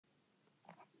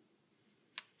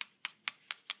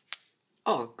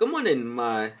Oh, good morning,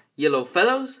 my yellow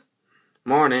fellows.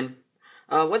 Morning.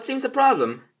 What seems the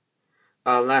problem?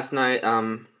 Last night,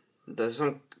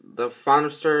 the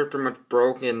thermometer pretty much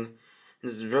broke and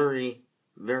it's very,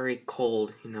 very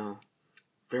cold,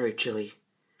 very chilly.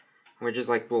 We're just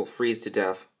like, we'll freeze to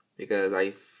death because I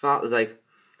felt like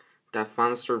that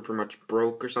thermometer pretty much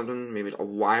broke or something. Maybe a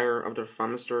wire of the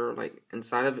thermometer, like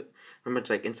inside of it, pretty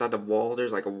much like inside the wall,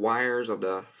 there's like wires of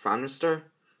the thermometer.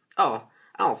 Oh,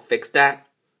 I'll fix that.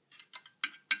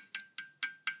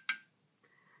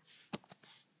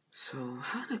 So,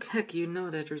 how the heck you know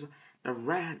that there's a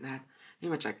rat that pretty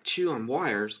much like chew on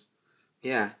wires?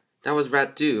 Yeah, that was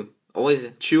rat too. Always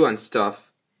chew on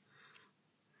stuff.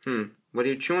 What are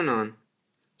you chewing on?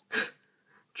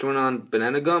 Chewing on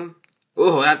banana gum?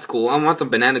 Oh, that's cool. I want some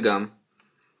banana gum.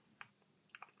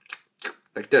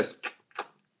 Like this.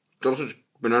 This is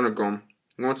banana gum.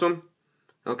 You want some?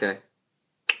 Okay.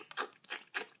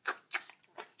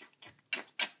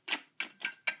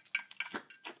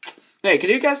 Hey,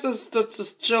 can you guys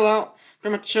just chill out?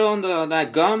 Pretty much chill on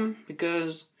that gum,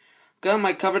 because gum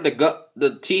might cover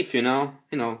the teeth,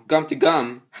 gum to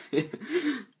gum.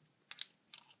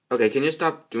 Okay, can you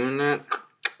stop doing that?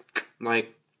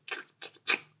 Like,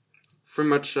 pretty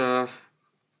much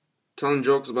telling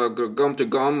jokes about gum to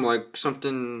gum, like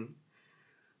something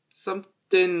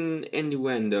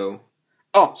innuendo.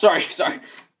 Oh, sorry. So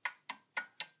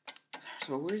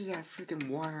where's that freaking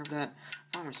wire of that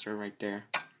thermometer right there?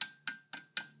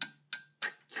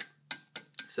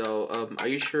 So, are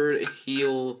you sure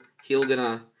he'll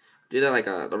gonna do that like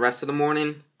the rest of the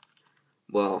morning?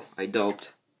 Well, I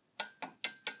doped.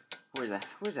 Where's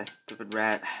that stupid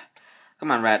rat?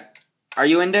 Come on, rat. Are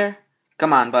you in there?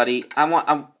 Come on, buddy.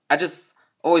 I just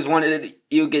always wanted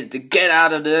you to get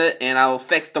out of there, and I'll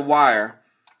fix the wire.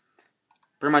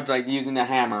 Pretty much like using a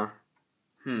hammer.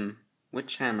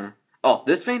 Which hammer? Oh,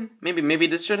 this thing? Maybe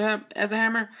this should have as a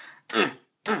hammer.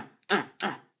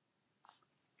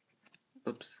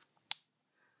 Oops.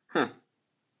 It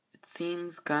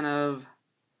seems kind of...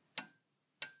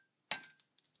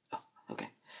 Oh, okay.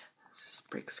 This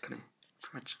breaks kind of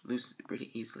pretty much loose pretty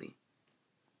easily.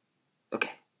 Okay,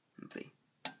 let's see.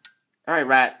 Alright,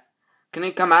 rat. Can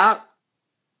you come out?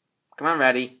 Come on,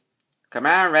 Ratty. Come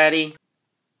on, Ratty.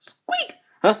 Squeak!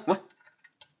 Huh? What?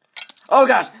 Oh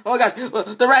gosh!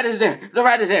 The rat is there!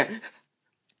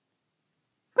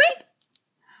 Squeak!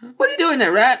 What are you doing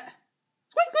there, rat?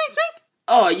 Squeak!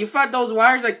 Oh, you thought those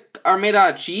wires are made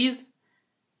out of cheese?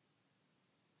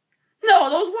 No,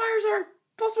 those wires are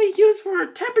supposed to be used for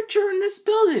temperature in this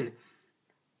building.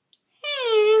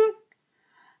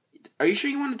 Are you sure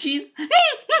you want a cheese?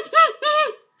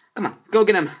 Come on, go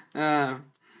get him.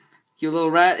 You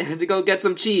little rat, to go get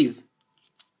some cheese.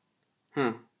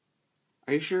 Are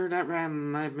you sure that rat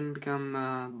might have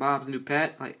become Bob's new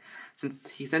pet? Like,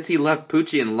 since he left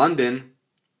Poochie in London,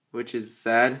 which is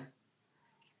sad.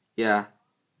 Yeah,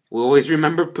 we'll always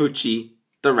remember Poochie,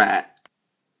 the rat.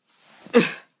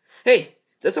 Hey,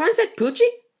 did someone say Poochie?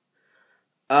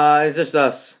 It's just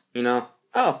us,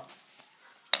 Oh.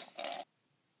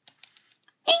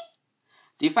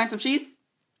 Do you find some cheese?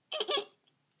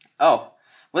 Oh,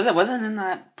 wasn't in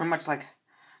that pretty much like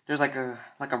there's like a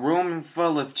room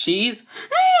full of cheese?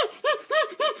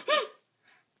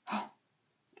 Oh,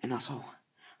 and also,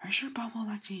 are you sure Bob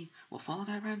will follow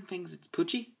that rat and thinks it's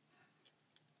Poochie?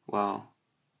 Well,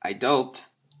 I doped.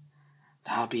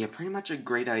 That would be pretty much a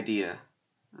great idea,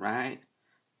 right?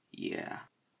 Yeah.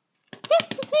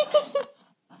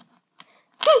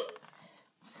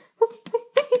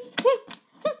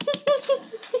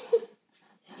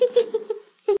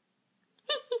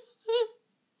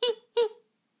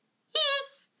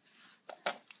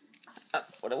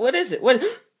 What is it? What the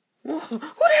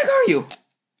heck are you?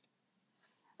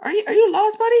 Are you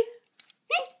lost, buddy?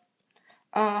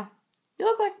 You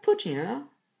look like Poochie, I'm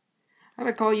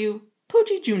gonna call you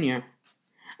Poochie Jr.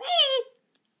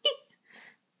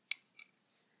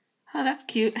 Oh, that's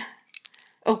cute.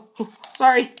 Oh,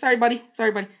 sorry, buddy.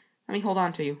 Let me hold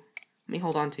on to you.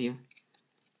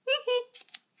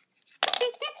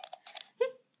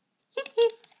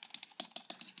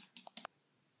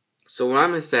 So what I'm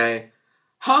gonna say,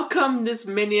 how come this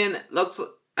minion looks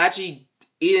actually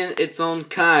eating its own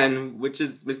kind, which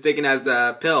is mistaken as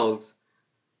pills?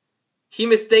 He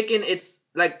mistaken it's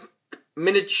like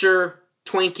miniature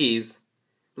Twinkies,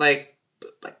 like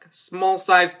small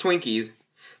sized Twinkies,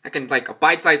 like a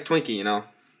bite sized Twinkie,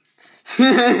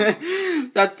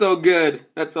 That's so good.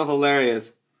 That's so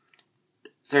hilarious.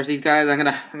 Seriously, guys, I'm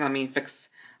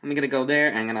gonna go there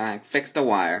and I'm gonna fix the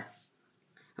wire.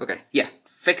 Okay, yeah,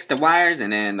 fix the wires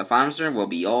and then the thermometer will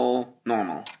be all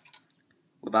normal.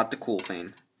 without the cool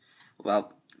thing.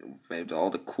 Without all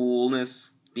the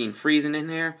coolness being freezing in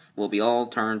here, will be all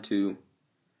turned to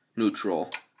neutral.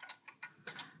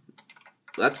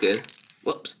 That's good.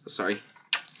 Whoops, sorry.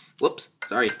 Whoops,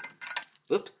 sorry.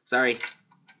 Whoops, sorry.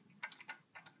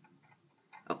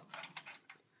 Oh.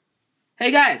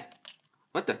 Hey guys!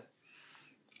 What the?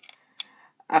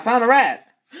 I found a rat.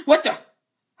 What the?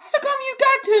 How come you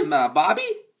got him, Bobby?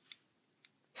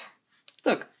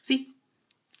 Look, see?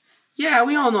 Yeah,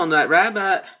 we all know that rat,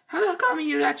 but how come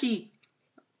you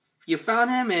found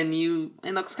him and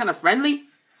it looks kind of friendly?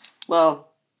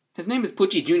 Well, his name is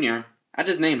Poochie Jr. I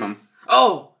just named him.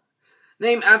 Oh!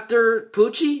 Named after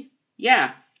Poochie?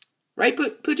 Yeah. Right,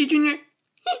 Poochie Jr.?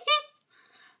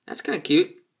 That's kind of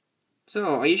cute.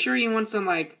 So, are you sure you want some,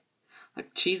 like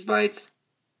cheese bites?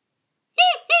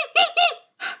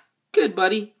 Good,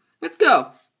 buddy. Let's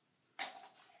go.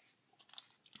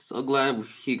 So glad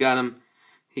he got him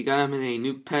in a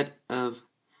new pet of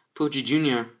Poochie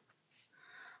Jr.,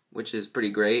 which is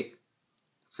pretty great,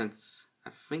 since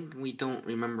I think we do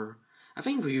remember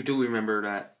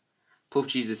that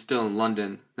Poochie's is still in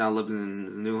London, now living in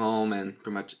his new home, and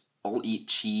pretty much all eat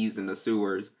cheese in the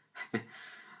sewers.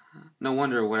 No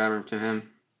wonder what happened to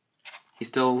him. He's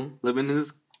still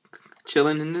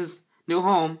chilling in his new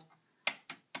home.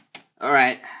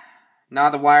 Alright, now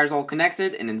the wire's all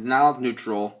connected, and it's now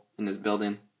neutral in this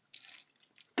building.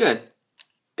 Good.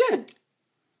 Good.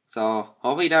 So,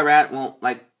 hopefully that rat won't,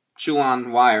 chew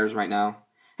on wires right now.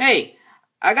 Hey,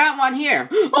 I got one here.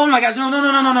 Oh my gosh, no.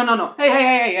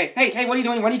 Hey, what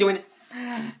are you doing?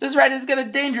 This rat is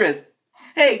getting dangerous.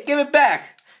 Hey, give it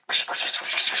back.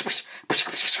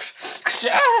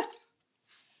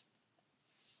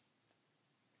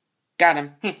 Got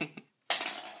him.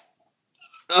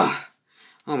 Ugh.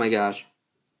 Oh my gosh.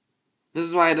 This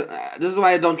is why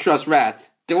I don't trust rats.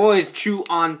 They always chew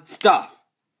on stuff.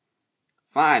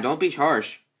 Fine, don't be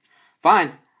harsh.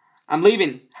 Fine, I'm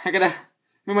leaving. I gotta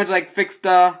pretty much fix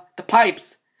the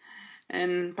pipes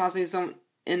and possibly some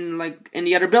in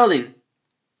the other building.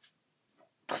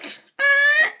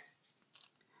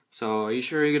 So, are you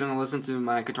sure you're gonna listen to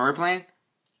my guitar playing?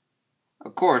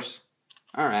 Of course.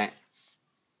 All right.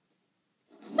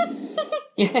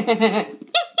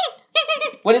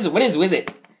 What is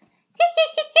it?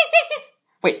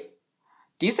 Wait,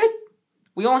 do you said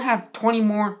we only have 20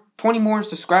 more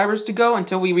subscribers to go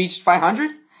until we reach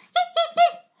 500?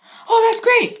 Oh, that's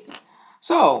great.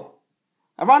 So,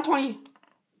 around 20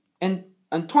 and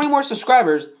 20 more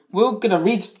subscribers, we're gonna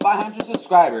reach 500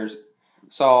 subscribers.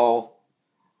 So,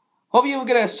 hope you're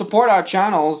gonna support our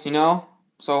channels,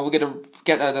 So we're gonna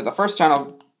get the first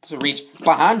channel to reach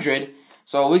 500.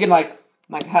 So we can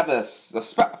have a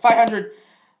 500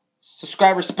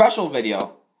 subscriber special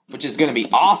video, which is gonna be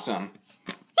awesome.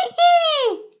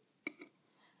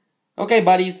 Okay,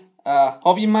 buddies.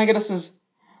 Hope you might get us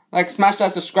smash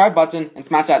that subscribe button and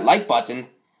smash that like button.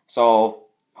 So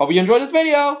hope you enjoyed this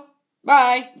video.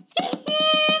 Bye.